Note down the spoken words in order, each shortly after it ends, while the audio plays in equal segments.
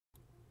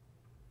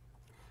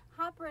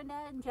Brenda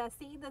and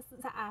Jesse. This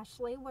is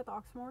Ashley with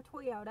Oxmoor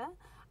Toyota.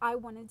 I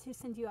wanted to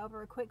send you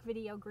over a quick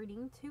video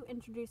greeting to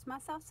introduce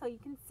myself so you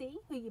can see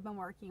who you've been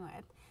working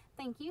with.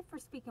 Thank you for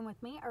speaking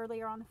with me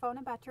earlier on the phone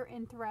about your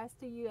interest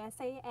in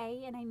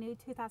USAA in a new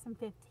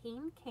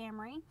 2015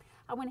 Camry.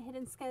 I went ahead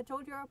and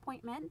scheduled your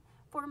appointment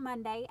for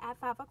Monday at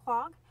 5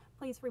 o'clock.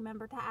 Please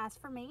remember to ask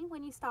for me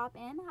when you stop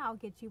in. I'll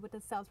get you with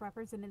a sales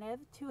representative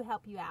to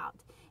help you out.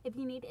 If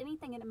you need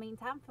anything in the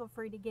meantime, feel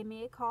free to give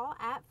me a call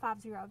at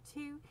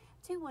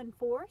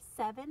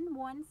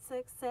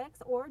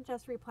 502-214-7166 or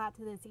just reply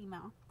to this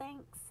email.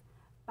 Thanks.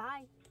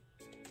 Bye.